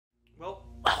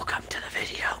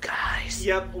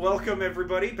Yep, welcome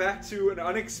everybody back to an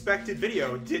unexpected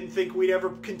video. Didn't think we'd ever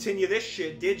continue this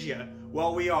shit, did ya?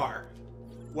 Well, we are.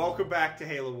 Welcome back to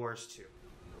Halo Wars 2.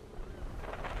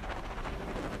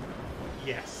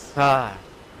 Yes. But,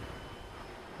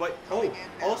 oh,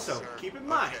 also, keep in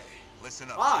mind,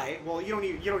 listen up. well, you don't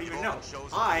even know.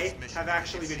 I have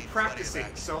actually been practicing,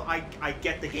 so I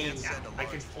get the game now. I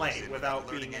can play without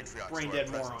being a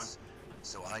brain-dead moron.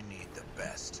 So I need the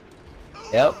best.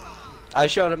 Yep. I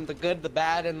showed him the good, the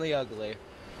bad, and the ugly.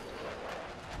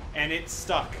 And it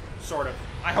stuck, sort of.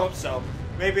 I hope so.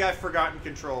 Maybe I've forgotten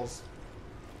controls.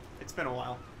 It's been a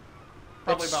while.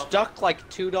 Probably It's about stuck like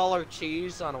 $2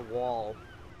 cheese on a wall.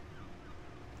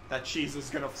 that cheese is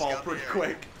gonna fall Scout the pretty area.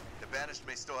 quick. The Banished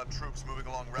may still have troops moving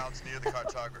along routes near the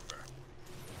cartographer.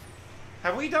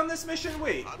 Have we done this mission?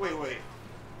 Wait.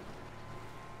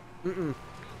 Mm-mm.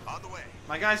 On the way.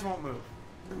 My guys won't move.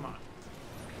 Come on.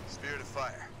 Spirit of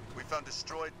Fire. We found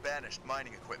destroyed Banished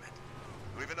mining equipment.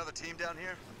 Do we have another team down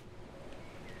here?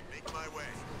 Make my way.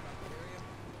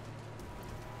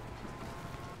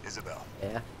 Isabel. Yeah.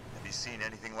 Have you seen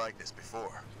anything like this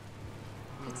before?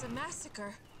 It's a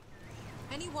massacre.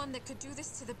 Anyone that could do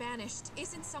this to the Banished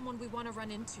isn't someone we want to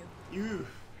run into. You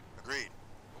Agreed.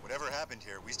 But whatever happened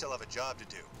here, we still have a job to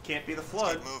do. can't be the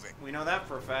Flood. keep moving. We know that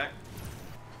for a fact.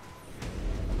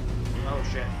 Oh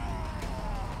shit.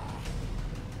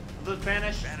 The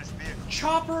Banished Banished vehicles.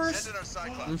 choppers. Send in our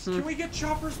Cyclops. Can we get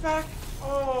choppers back?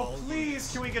 Oh,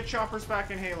 please, can we get choppers back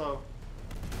in Halo?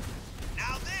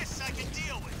 Now this I can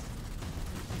deal with.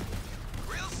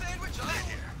 Real sandwich on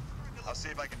here. I'll see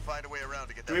if I can find a way around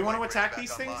to get that. Do we want to light attack bridge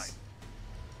these back things?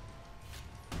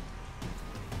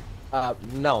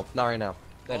 online. No, not right now.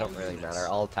 They don't really matter.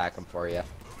 I'll attack them for you.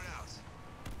 Moving out.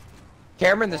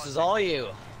 Cameron, this is all you.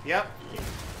 Yep.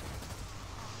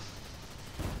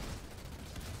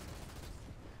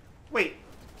 Wait,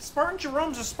 Spartan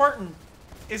Jerome's a Spartan.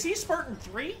 Is he Spartan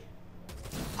 3?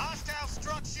 Hostile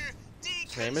structure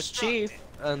Same as Chief.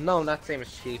 No, not same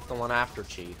as Chief. The one after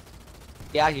Chief.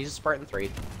 Yeah, he's a Spartan 3.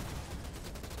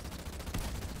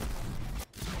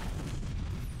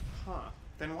 Huh.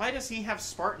 Then why does he have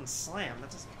Spartan Slam?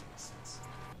 That doesn't make any sense.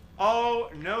 Oh,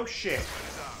 no shit.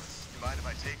 You mind if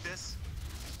I take this?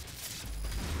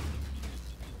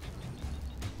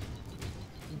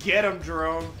 Get him,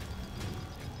 Jerome.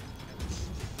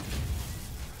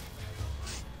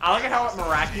 I like how it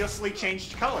miraculously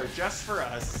changed color just for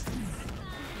us.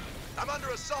 I'm under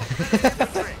assault.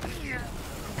 Infantry.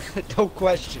 Don't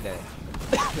question it.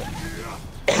 I'm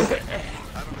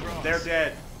across. They're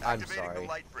dead. I'm Activating sorry. the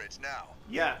light bridge now.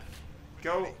 Yeah.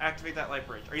 Go activate that light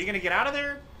bridge. Are you gonna get out of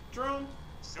there, Jerome?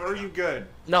 Or are you good?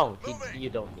 No, Moving. you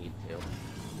don't need to.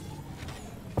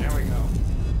 There we go.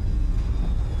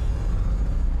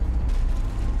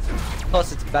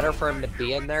 Plus, it's better for him to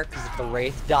be in there, because if the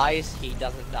Wraith dies, he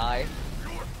doesn't die.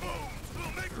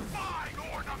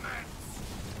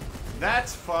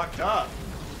 That's fucked up.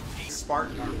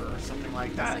 Spartan armor or something like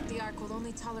Looks that. like the Ark will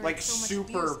only tolerate Like so much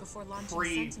super abuse before launching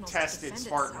Sentinels to pre-tested defend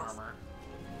Spartan itself. armor.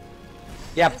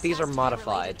 Yeah, This but these has are to be modified.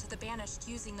 related to the Banished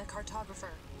using the cartographer.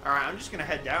 Alright, I'm just gonna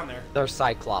head down there. They're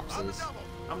Cyclopses.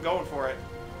 I'm going for it.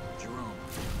 Jerome,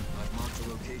 I've marked a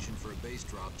location for a base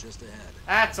drop just ahead.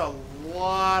 That's a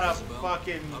lot of Isabel,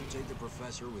 fucking... update the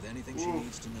professor with anything she Oof.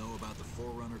 needs to know about the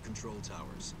Forerunner control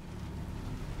towers.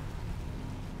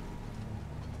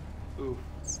 Ooh.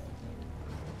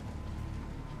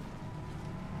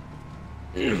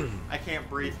 I can't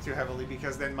breathe too heavily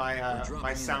because then my We're dropping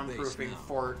my in the base soundproofing now.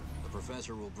 fort The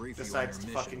professor will brief decides to you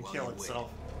on your fucking mission kill while you wait.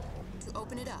 itself. To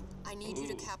open it up, I need you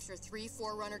to capture 3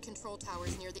 Forerunner control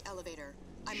towers near the elevator.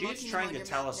 I'm She's marking them trying on to your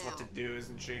tell map us what to now. do,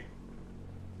 isn't she?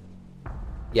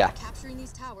 Yeah. Capturing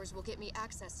these towers will get me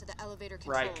access to the elevator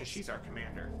controls. Right, because she's our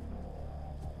commander.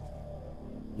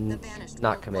 The Banished Not won't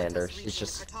want commander, us she's reaching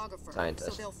just the cartographer,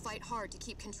 scientist. So they'll fight hard to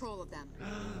keep control of them.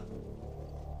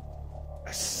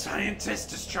 A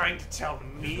scientist is trying to tell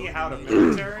me how to An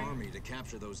military? army to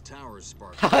capture those towers,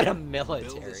 Spartan. How to Build a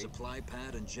military. supply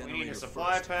pad and We generator need a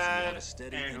supply first. If you have pad, a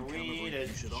steady and income we of need it,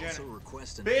 a you should also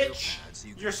request an Bitch! air pad so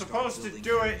you can You're start supposed to building do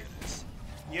your it. units.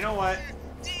 You know what?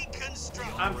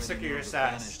 Deconstruct. I'm Already sick of know your the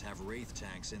sass. Banished have Wraith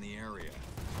tanks in the area,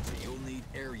 so you'll need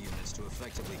air units to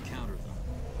effectively counter them.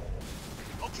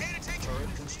 Okay to take.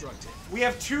 Turret constructed. We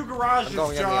have 2 I'm garages,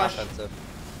 going on the Josh. offensive.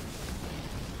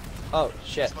 Oh,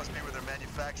 shit. This must be where they're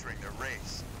manufacturing their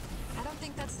race. I don't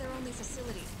think that's their only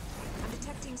facility. I'm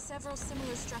detecting several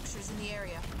similar structures in the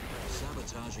area.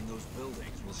 Sabotaging those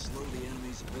buildings will slow the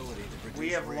enemy's ability to produce We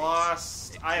have Wraiths.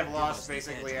 lost... It I have could lost give us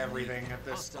the basically edge on everything the at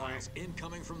this point. hostiles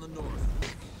incoming from the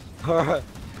north.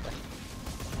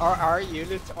 Are our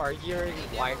units arguing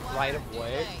right of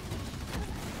way?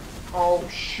 Oh,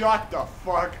 shut the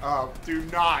fuck up. Do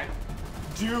not.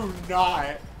 Do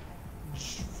not.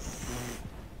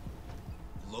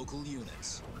 Local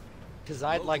units. Because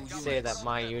I'd like to Local say units. that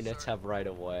my units have right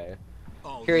of way.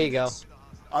 All Here you go. units.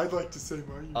 I'd like to say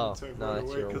my units Oh, have no, right that's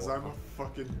away your because war. I'm a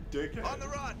fucking dickhead. On the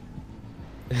run.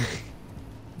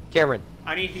 Cameron,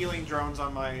 I need healing drones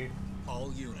on my...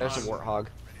 All units. there's a warthog.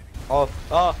 Oh,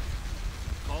 oh,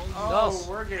 All units. Oh,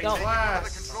 we're getting No. Take one of the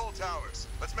blast. control towers.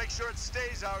 Let's make sure it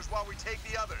stays ours while we take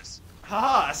the others.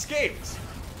 Haha, escaped.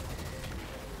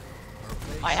 Our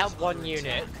base I have is one under unit.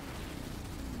 attack.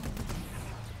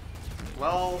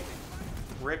 Well,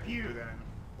 rip you then.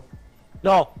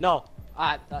 No, no.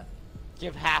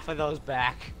 Give half of those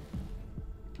back.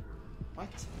 What?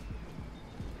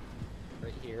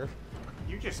 Right here.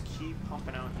 You just keep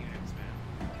pumping out units,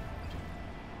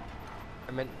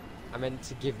 man. I meant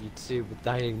to give you 2,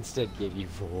 but I instead gave you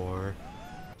 4.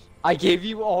 I gave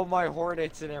you all my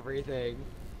hornets and everything.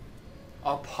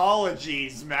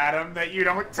 Apologies, madam, that you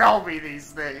don't tell me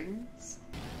these things.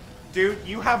 Dude,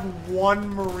 you have one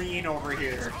Marine over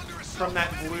here from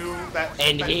that blue,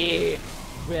 And that- he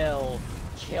will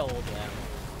kill them.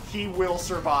 He will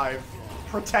survive.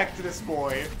 Protect this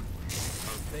boy.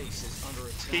 Our base is under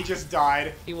attack. He just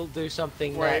died. He will do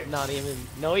something Wait. that not even...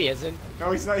 No, he isn't.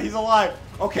 No, he's not. He's alive.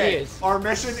 Okay, He is our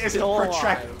mission is to still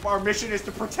protect. alive. Our mission is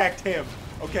to protect him.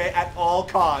 Okay, at all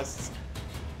costs.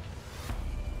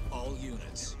 All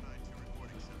units.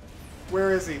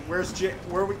 Where is he? Where's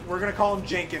we're gonna call him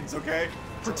Jenkins. Okay,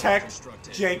 protect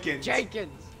Jenkins.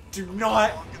 Jenkins! Do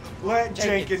not let Jenkins.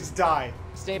 Jenkins die.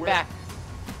 Stay Where- back.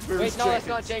 Where's Wait, no, that's Jenkins?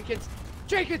 not Jenkins.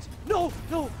 Jenkins! No,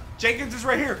 no! Jenkins is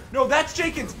right here. No, that's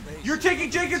Jenkins. You're taking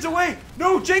Jenkins away.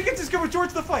 No, Jenkins is coming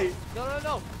towards the fight. No, no,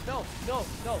 no, no, no,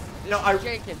 no. This No, is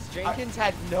Jenkins. Jenkins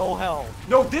had no health.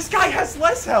 No, this guy has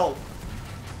less health.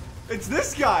 It's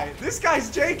this guy. This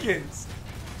guy's Jenkins.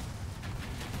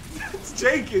 It's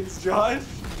Jenkins, Josh.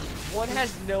 One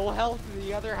has no health and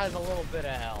the other has a little bit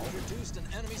of health. Introduced an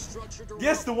enemy structure to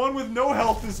Yes, the one with no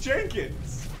health is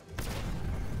Jenkins.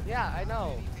 Yeah, I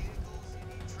know.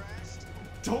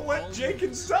 Don't let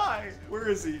Jenkins die. Where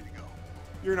is he?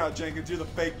 You're not Jenkins. You're the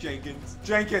fake Jenkins.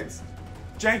 Jenkins.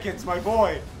 Jenkins, my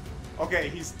boy. Okay,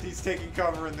 he's taking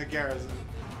cover in the garrison.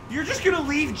 You're just gonna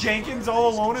leave Jenkins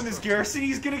all alone in this garrison?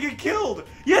 He's gonna get killed.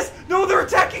 Yes. No, they're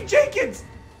attacking Jenkins.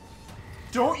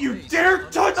 Don't you dare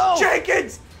touch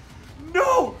Jenkins.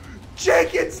 No.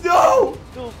 Jenkins, no.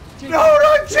 No, No,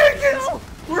 not Jenkins.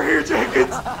 We're here,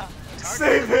 Jenkins.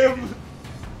 Save him.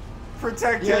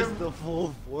 Protect He has him. the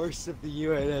full force of the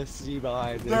UNSC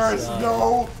behind this. There is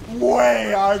no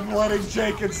way I'm letting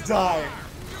Jenkins die.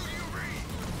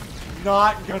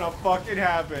 Not gonna fucking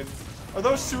happen. Are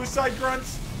those suicide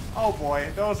grunts? Oh boy,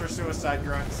 those are suicide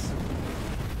grunts.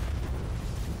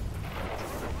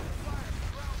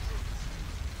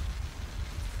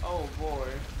 Oh boy.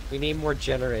 We need more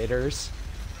generators.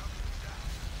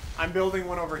 I'm building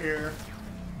one over here.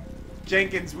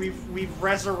 Jenkins, we've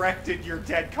resurrected your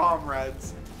dead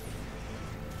comrades.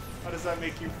 How does that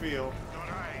make you feel?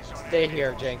 Stay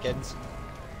here, Jenkins.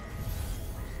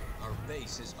 Our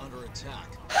base is under attack.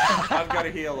 I've got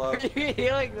to heal up. Are you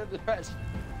healing the rest?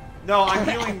 No, I'm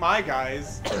healing my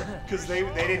guys, because they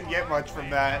didn't get much from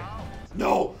that.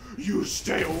 No, you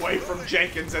stay away from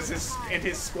Jenkins and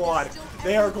his squad.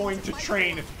 They are going to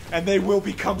train, and they will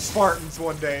become Spartans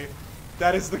one day.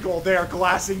 That is the goal. They are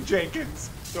glassing Jenkins.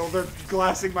 So they're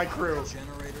glassing my crew.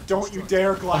 Generator Don't you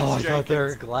dare glass Oh, I thought they were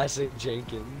Jenkins. glassing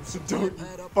Jenkins. Don't you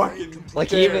fucking Like,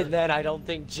 dare. even then, I don't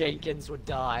think Jenkins would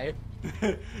die.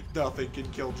 Nothing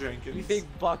can kill Jenkins. You think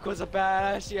Buck was a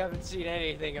badass? You haven't seen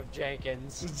anything of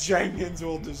Jenkins. Jenkins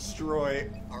will destroy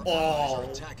Our allies all are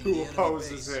attacking who the enemy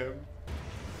opposes base. him.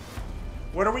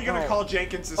 What are we gonna Oh. call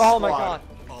Jenkins' Oh squad? my god.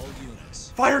 All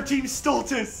units. Fire Team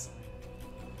Stultus!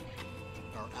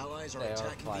 Our allies are They are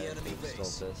attacking the fire enemy team base.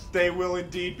 Stultus. They will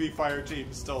indeed be Fire Team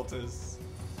Stultus.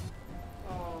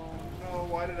 Oh no,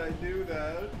 why did I do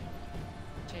that?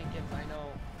 Jenkins,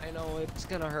 I know it's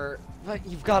gonna hurt, but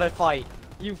you've gotta fight.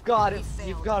 You've got it. We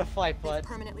You've failed. gotta fight, They've bud.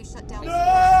 permanently shut down.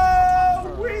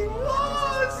 No! We Turn to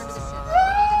lost! ship. We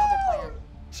need another plan.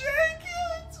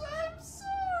 Jenkins, I'm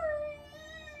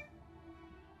sorry!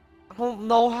 I don't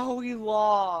know how we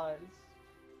lost.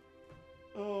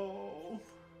 Oh.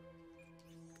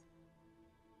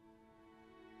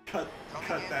 Cut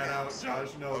that out, Josh.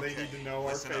 No, they need to know our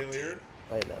Listen up, failure. team.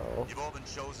 I know. You've all been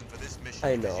chosen for this mission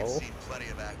I because know. you've seen plenty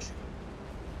of action.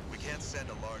 We can't send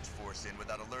a large force in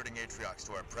without alerting Atriox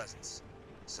to our presence.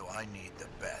 So I need the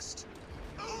best.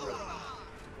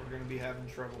 We're gonna be having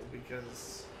trouble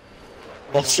because...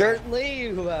 Well, certainly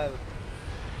you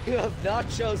have not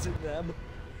chosen them.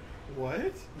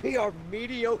 What? We are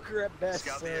mediocre at best,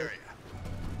 Scout the sir. area.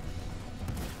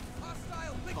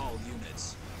 All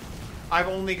units. I've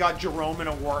only got Jerome and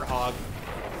a Warthog,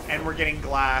 and we're getting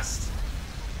glassed.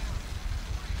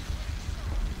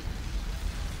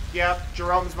 Yep,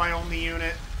 Jerome's my only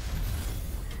unit.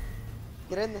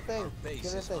 Get in the thing. Our Get base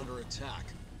in the is thing. under attack.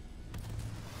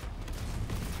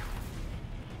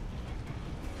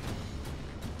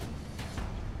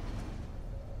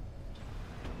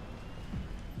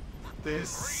 This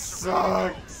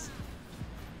sucks.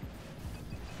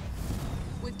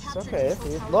 We've It's captured okay.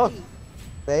 control tower Look, B.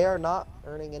 they are not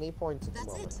earning any points at the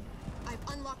That's moment. it.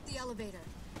 I've unlocked the elevator.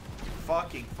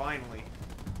 Fucking finally.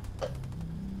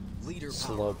 Leader power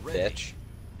Slow ready. bitch.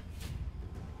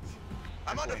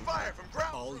 I'm under fire from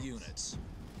ground All troops. units.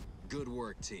 Good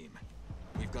work, team.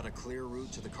 We've got a clear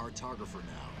route to the cartographer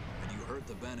now, and you heard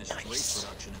the banished race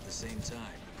production at the same time.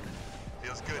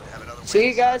 Feels good to have another See,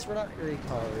 win. guys, we're not retards.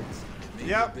 It may be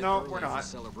Yep, a bit no, early we're for not.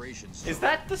 celebrations, Is so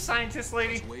that the scientist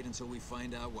lady? let's wait until we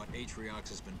find out what Atriox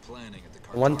has been planning at the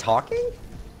cartographer. One talking?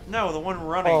 No, the one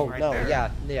running Oh, right no, there.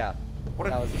 yeah. What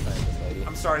That a, was the scientist lady.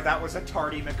 I'm sorry, that was a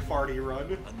tardy McFarty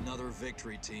run. Another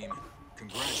victory, team.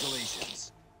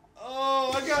 Congratulations.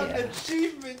 Oh, I got Yeah. an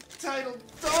achievement titled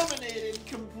Dominated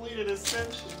Completed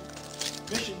Ascension.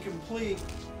 Mission complete.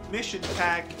 Mission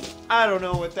pack. I don't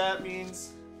know what that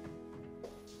means.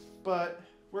 But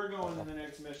we're going to the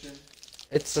next mission.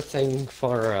 It's a thing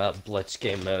for Blitz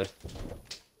game mode.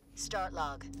 Start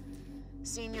log.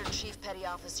 Senior Chief Petty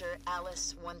Officer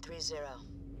Alice 130.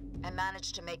 I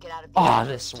managed to make it out of the Ah,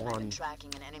 area this after I've been one.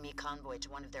 tracking an enemy convoy to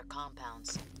one of their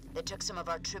compounds. They took some of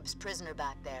our troops prisoner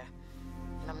back there,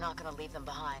 and I'm not gonna leave them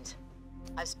behind.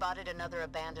 I've spotted another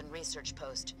abandoned research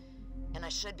post, and I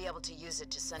should be able to use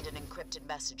it to send an encrypted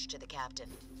message to the captain.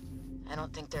 I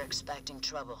don't think they're expecting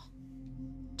trouble.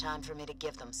 Time for me to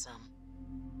give them some.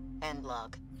 End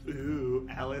log. Ooh,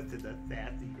 Alice is a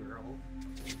sassy girl.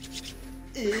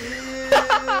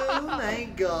 Oh my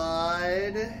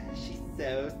god. She's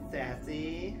so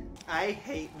sassy. I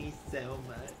hate me so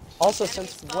much. Also,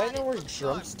 since when were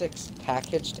drumsticks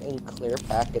packaged in clear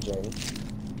packaging?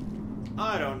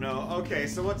 I don't know. Okay,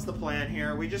 so what's the plan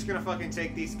here? Are we just gonna fucking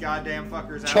take these goddamn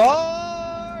fuckers out?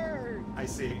 Charge! I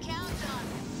see. Count on.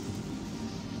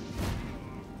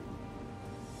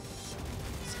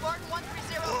 Spartan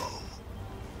 130. Whoa!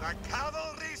 The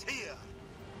cavalry's here!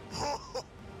 Oh,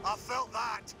 I felt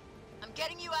that! I'm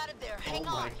getting you out of there. Hang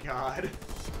Oh my on. god.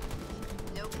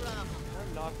 No problem.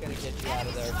 I'm not gonna get you out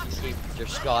of there if you keep your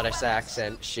Scottish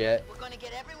accent shit. We're gonna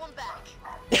get everyone back.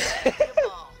 Your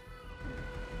ball.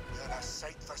 You're a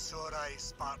sight for sore eyes,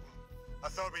 Spartan. I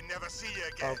thought we'd never see you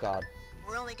again. Oh god.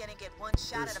 We're only gonna get one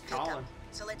shot Where's at a pickup, Colin?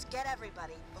 so let's get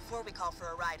everybody before we call for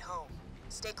a ride home.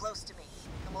 Stay close to me,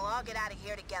 and we'll all get out of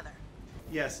here together.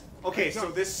 Yes. Okay, so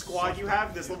this squad you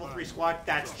have, this level 3 squad,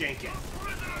 that's Jenkins.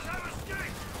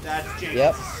 That's Jenkins'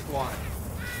 Yep. squad.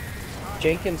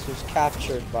 Jenkins was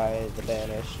captured by the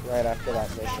Banished right after that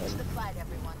Back to mission. the fight,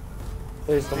 everyone.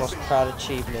 It was the most proud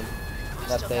achievement We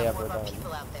that still they got more ever of our done.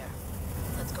 people out there.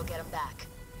 Let's go get them back.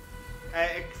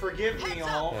 Forgive me Heads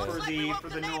up, all looks for like we the woke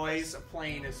the noise. A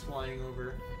plane is flying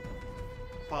over.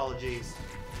 Apologies.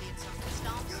 Need some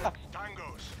stomps?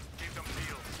 Tangos, keep them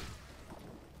peeled.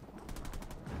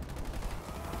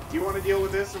 Do you want to deal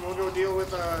with this, and we'll go deal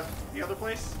with the other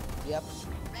place? Yep.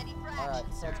 Ready for Alright,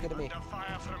 action, sir. sounds good to me. Under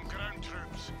fire from ground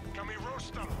troops. Can we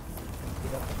roast them?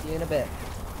 See you in a bit.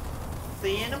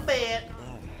 See you in a bit.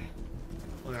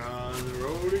 We're on the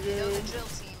road Know the again. drill,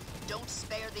 team. Don't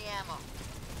spare the ammo.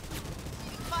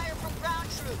 Receiving fire from ground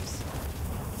troops.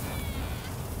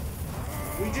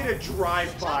 We did a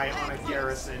drive-by Jump on back, a folks.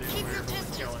 garrison, and we Keep were your able to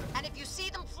distance, kill it. and if you see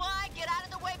them fly, get out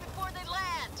of the way before they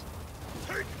land.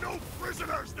 Take no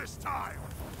prisoners this time!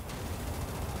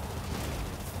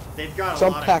 They've got a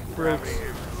Some lot pack of brutes. gravity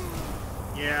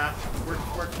hammers. Yeah,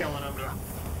 we're killing them.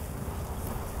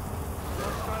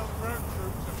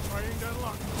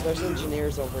 There's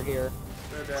engineers over here.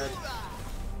 They're dead.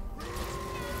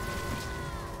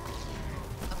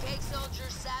 Okay,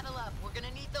 soldiers, saddle up. We're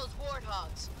gonna need those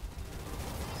warthogs.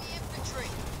 The infantry.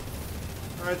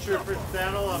 Alright, troopers,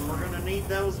 saddle up. We're gonna need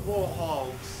those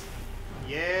warthogs.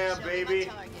 Yeah, Show me my baby.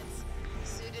 targets.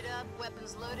 Suited up,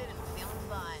 weapons loaded, and feeling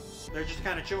fine. They're just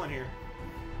kind of chilling here.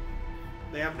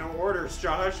 They have no orders,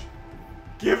 Josh.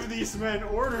 Give these men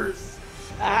orders.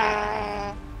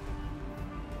 Ah!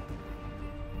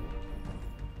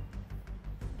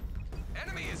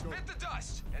 Enemy has bit the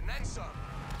dust, and then some.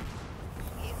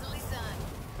 Easily done.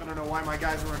 I don't know why my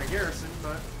guys were in a garrison,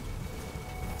 but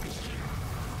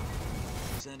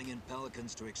Sending in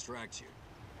Pelicans to extract you.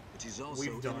 But he's also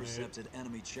We've done it. intercepted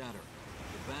enemy chatter.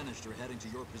 Banished are heading to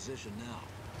your position now.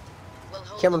 We'll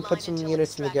hold Cameron, the put line some until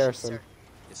units in the extraction, garrison. sir.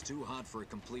 It's too hot for a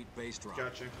complete base drop.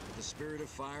 Gotcha. But the Spirit of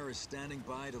Fire is standing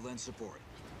by to lend support.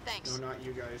 Thanks. No, not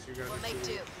you guys. You guys We'll are make cool.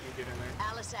 do. You get in there.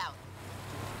 Alice out.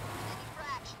 Ready for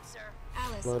action, sir.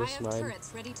 Alice, Lotus I have mine.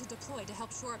 turrets ready to deploy to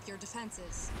help shore up your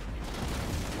defenses.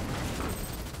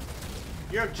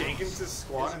 You have Jenkins'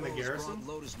 squad in the Israel's garrison?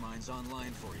 brought Lotus mines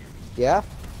online for you. Yeah?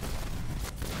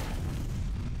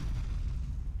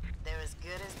 They're as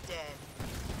good as dead.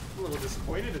 I'm a little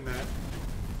disappointed in that.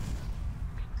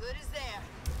 Good as there.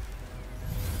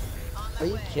 On my Are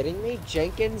you way. kidding me?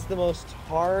 Jenkins, the most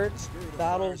hard Spirit of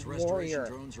battle Fire's restoration warrior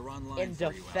drones are online in for you,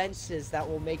 Alice. defenses that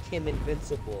will make him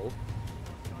invincible.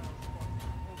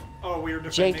 Oh, we were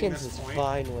defending Jenkins this is point?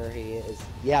 fine where he is.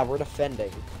 Yeah, we're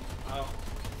defending. Oh.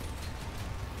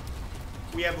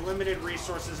 We have limited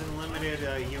resources and limited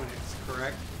units,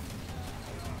 correct?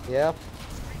 Yeah.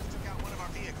 Took out one of our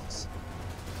vehicles.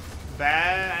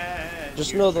 Bad.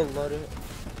 Just news. know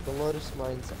the Lotus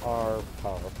mines are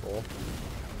powerful.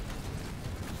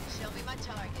 Show me my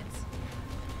targets.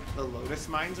 The Lotus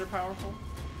mines are powerful?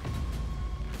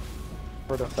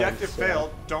 For defense, Objective yeah.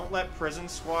 failed. Don't let prison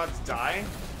squads die.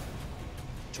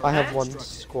 I have Turret one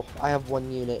constructed. I have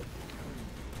one unit.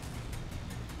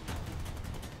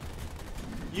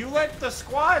 You let the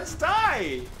squads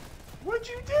die! What'd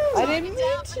you do? I didn't mean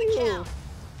Down for the to. count.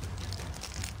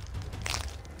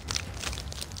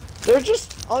 They're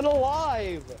just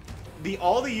unalive.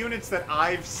 All the units that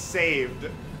I've saved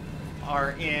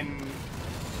are in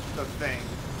the thing.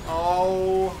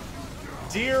 Oh,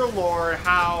 dear Lord,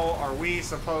 how are we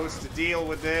supposed to deal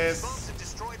with Boats this? have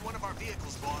destroyed one of our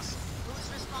vehicles, boss.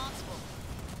 Who's responsible?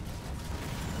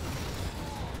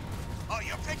 Oh,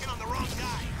 you're picking on the wrong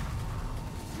guy.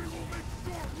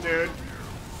 Dude,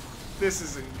 this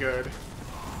isn't good.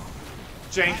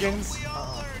 I Jenkins? hope we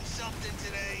all learned something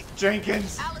today.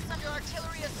 Jenkins? Alice under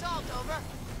artillery assault, over.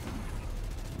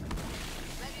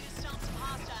 Ready to stomp some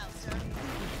hostiles, sir.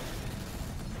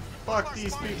 Fuck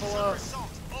these people up. Assault.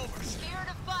 Over. Spirit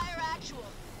of Fire actual.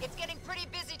 It's getting pretty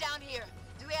busy down here.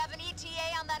 Do we have an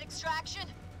ETA on that extraction?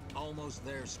 Almost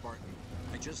there, Spartan.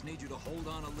 I just need you to hold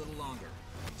on a little longer.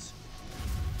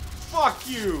 Fuck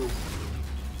you!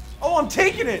 Oh, I'm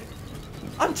taking it!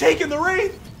 I'm taking the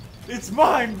Wraith! It's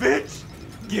mine, bitch!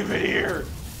 Give it here!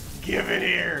 Give it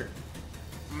here!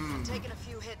 I'm taking a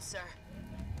few hits, sir.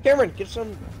 Cameron, get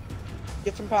some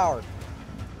power.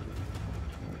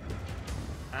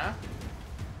 Huh?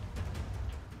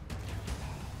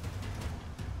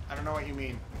 I don't know what you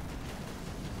mean.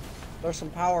 There's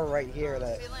some power right here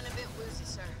that Feeling a bit woozy,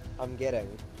 sir. I'm getting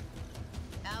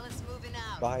Alice moving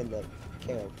out. behind the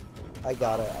camp. I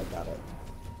got it.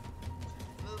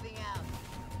 Moving out.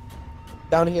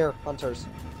 Down here, hunters.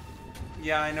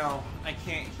 Yeah, I know. I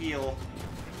can't heal.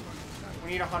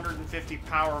 We need 150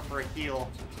 power for a heal.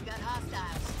 We got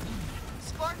hostiles.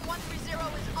 Spartan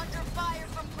 130 is under fire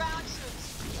from ground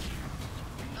troops.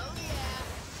 Oh yeah.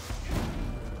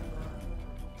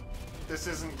 This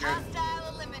isn't good.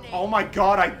 Hostile eliminated. Oh my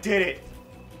god, I did it!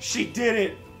 She did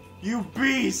it! You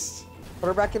beast! Put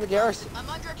her back in the garrison. I'm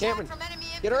under attack Cameron, from enemy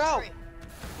infantry. get her out.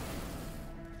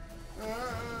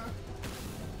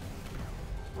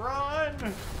 Run!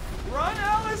 Run,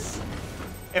 Alice!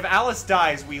 If Alice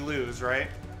dies, we lose, right?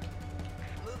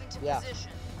 Moving to Yeah.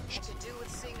 position. I could do with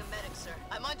seeing a medic, sir.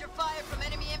 I'm under fire from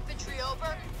enemy infantry,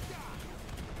 over.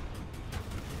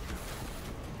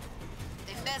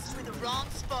 They messed with the wrong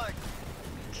Spartan.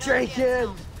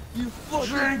 Jenkins, you fucking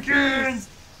Jenkins!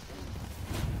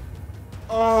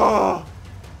 Oh!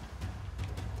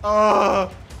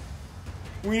 Oh!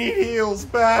 We need heals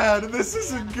bad. This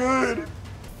isn't good.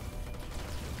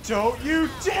 Don't you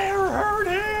dare hurt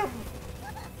him!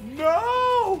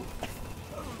 No!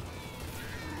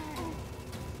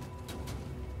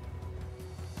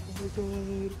 Oh my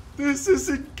god. This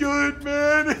isn't good,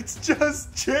 man. It's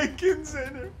just Jenkins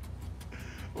in it.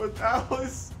 With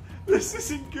Alice. This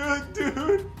isn't good,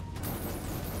 dude.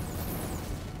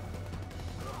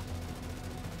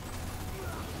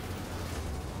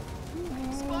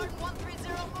 Spartan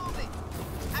 130 moving.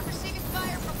 I'm receiving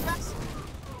fire from press.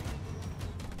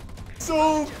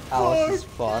 So Alice is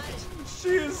fucked. fucked. She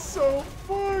is so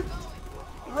fucked.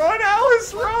 Run,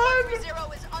 Alice, run!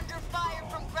 130 is under fire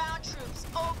from ground troops.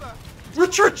 Over.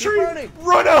 Retreat! Keep running.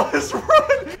 Run, Alice, run!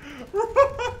 Run!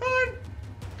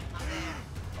 I'm there.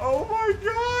 Oh my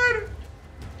god!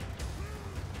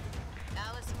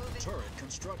 Alice moving. Turret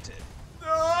constructed.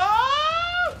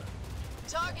 Ah!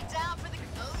 Target down for the.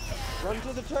 Oh yeah. Run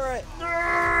to the turret.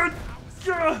 Ah!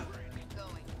 Gah!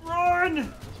 Going.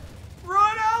 Run!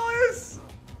 Run, Alice!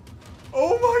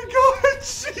 Oh my god,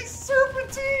 she's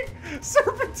serpentine!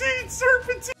 Serpentine!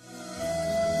 Serpentine!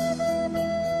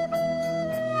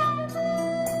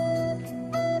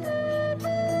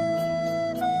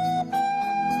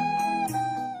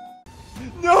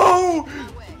 No!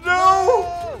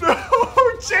 No!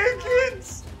 No!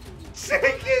 Jenkins!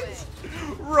 Jenkins!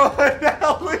 Run,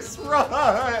 Alice,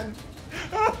 run!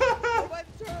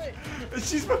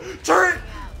 She's turret!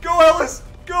 Go, Alice!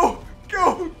 Go!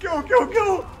 Go! Go! Go!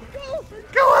 Go!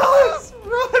 Go, Alice!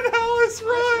 Run, Alice,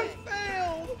 run!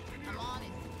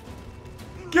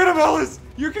 Get him, Alice!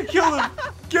 You can kill him!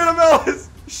 Get him, Alice!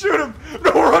 Shoot him!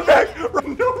 No, run back!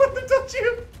 Run! No, let them touch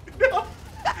you! No!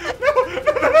 No!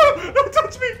 No! No! No! Don't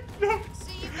touch me! No!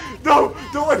 No!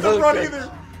 Don't let them run either!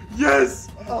 Yes!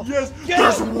 Yes!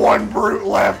 There's one brute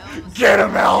left! Get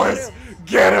him, Alice!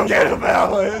 Get him! Get him,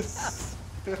 Alice!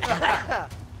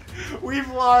 We've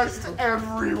lost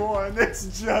everyone.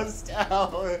 It's just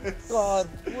Alice. God,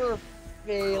 we're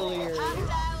failures.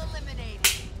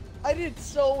 I did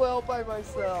so well by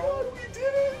myself. Oh my God, we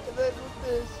did it! And then with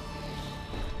this.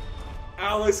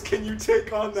 Alice, can you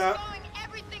take on that?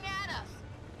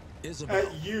 Isabel,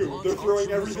 At you. launch They're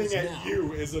throwing our everything results at now.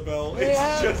 you, Isabel. They It's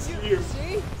have- just you.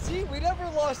 See, we never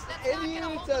lost any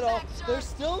units at all. They're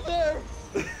still there.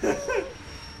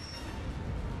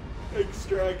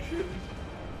 Extraction.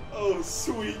 Oh,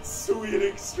 sweet, sweet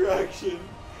extraction.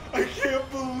 I can't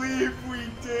believe we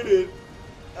did it.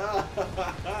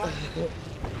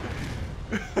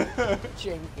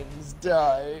 Jenkins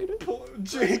died. Poor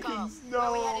Jenkins, Where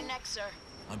are we no. headed next, sir?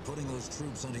 I'm putting those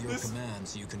troops under your This- command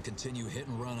so you can continue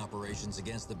hit-and-run operations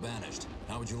against the Banished.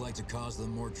 How would you like to cause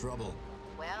them more trouble?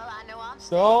 Well, I know I'm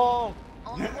staying. No.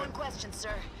 Only one question,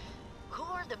 sir. Who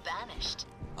are the Banished?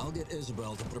 I'll get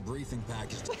Isabel to put a briefing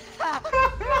package.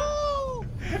 No.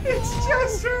 It's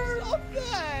just her. Stop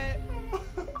that.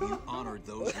 You honored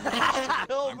those words.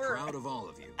 I'm Over. proud of all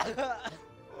of you.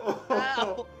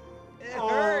 Ow. It Oh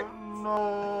hurt.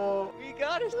 no. We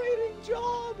got a rating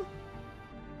job.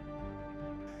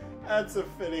 That's a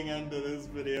fitting end to this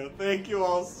video. Thank you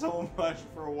all so much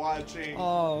for watching.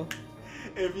 Oh.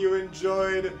 If you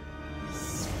enjoyed,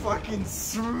 fucking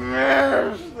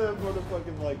smash that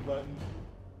motherfucking like button.